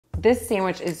This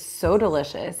sandwich is so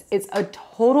delicious. It's a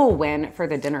total win for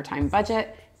the dinner time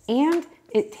budget, and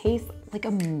it tastes like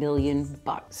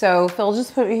 $1,000,000. So Phil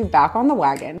just put me back on the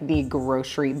wagon, the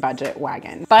grocery budget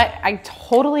wagon. But I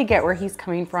totally get where he's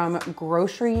coming from.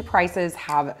 Grocery prices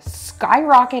have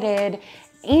skyrocketed,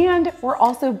 and we're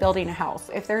also building a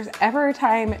house. If there's ever a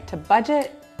time to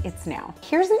budget, it's now.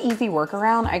 Here's an easy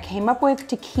workaround I came up with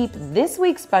to keep this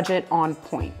week's budget on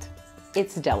point.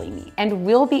 It's deli meat, and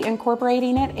we'll be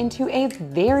incorporating it into a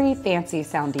very fancy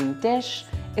sounding dish.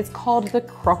 It's called the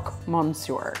Croque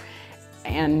Monsieur.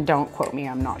 And don't quote me,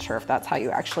 I'm not sure if that's how you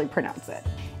actually pronounce it.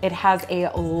 It has a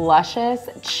luscious,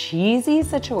 cheesy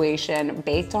situation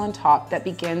baked on top that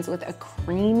begins with a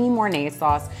creamy Mornay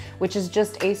sauce, which is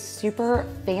just a super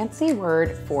fancy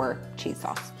word for cheese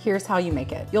sauce. Here's how you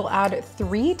make it. You'll add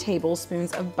 3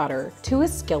 tablespoons of butter to a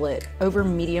skillet over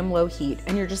medium-low heat,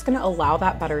 and you're just gonna allow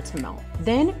that butter to melt.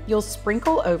 Then you'll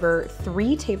sprinkle over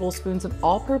 3 tablespoons of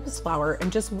all-purpose flour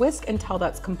and just whisk until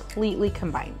that's completely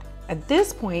combined. At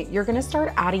this point, you're gonna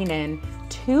start adding in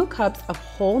 2 cups of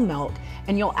whole milk,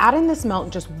 and you'll add in this milk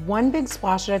just 1 big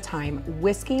splash at a time,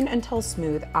 whisking until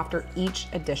smooth after each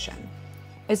addition.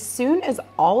 As soon as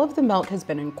all of the milk has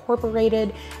been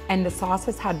incorporated and the sauce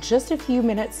has had just a few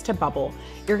minutes to bubble,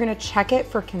 you're gonna check it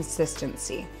for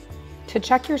consistency. To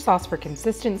check your sauce for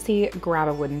consistency, grab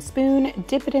a wooden spoon,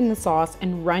 dip it in the sauce,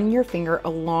 and run your finger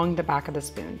along the back of the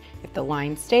spoon. If the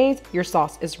line stays, your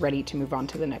sauce is ready to move on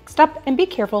to the next step, and be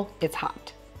careful, it's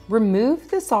hot. Remove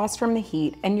the sauce from the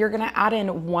heat, and you're gonna add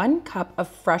in 1 cup of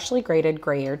freshly grated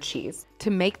Gruyere cheese. To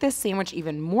make this sandwich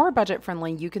even more budget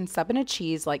friendly, you can sub in a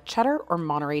cheese like cheddar or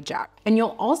Monterey Jack. And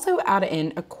you'll also add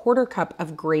in a 1/4 cup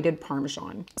of grated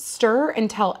Parmesan. Stir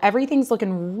until everything's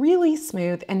looking really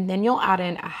smooth, and then you'll add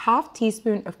in a 1/2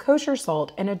 teaspoon of kosher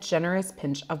salt and a generous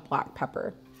pinch of black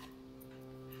pepper.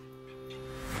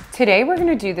 Today, we're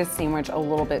gonna do this sandwich a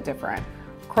little bit different.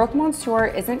 Croque Monsieur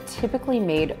isn't typically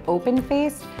made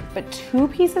open-faced, but 2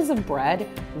 pieces of bread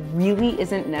really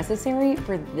isn't necessary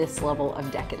for this level of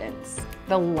decadence.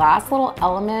 The last little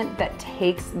element that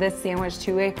takes this sandwich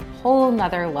to a whole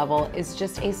nother level is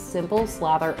just a simple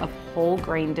slather of whole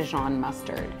grain Dijon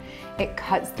mustard. It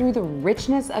cuts through the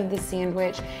richness of the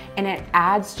sandwich, and it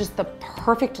adds just the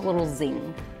perfect little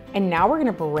zing. And now we're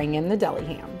gonna bring in the deli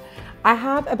ham. I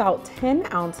have about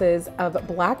 10 ounces of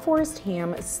Black Forest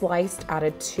ham sliced out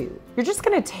of 2. You're just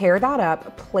gonna tear that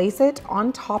up, place it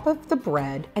on top of the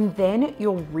bread, and then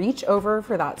you'll reach over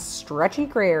for that stretchy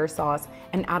Gruyere sauce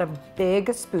and add a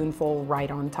big spoonful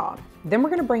right on top. Then we're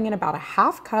gonna bring in about a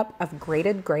 1/2 cup of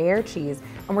grated Gruyere cheese,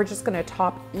 and we're just gonna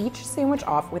top each sandwich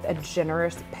off with a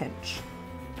generous pinch.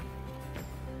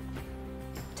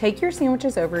 Take your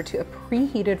sandwiches over to a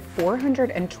preheated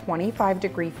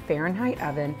 425-degree Fahrenheit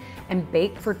oven and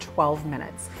bake for 12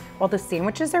 minutes. While the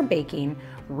sandwiches are baking,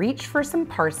 reach for some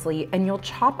parsley, and you'll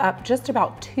chop up just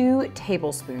about 2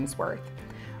 tablespoons worth.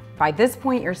 By this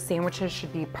point, your sandwiches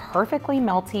should be perfectly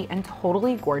melty and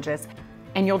totally gorgeous,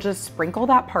 and you'll just sprinkle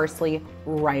that parsley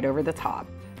right over the top.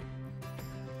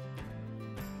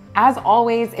 As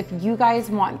always, if you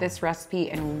guys want this recipe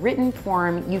in written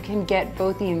form, you can get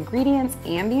both the ingredients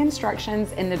and the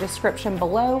instructions in the description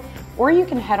below, or you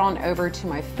can head on over to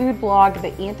my food blog,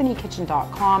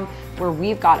 theanthonykitchen.com, where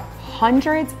we've got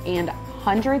hundreds and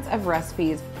hundreds of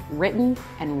recipes written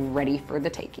and ready for the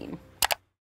taking.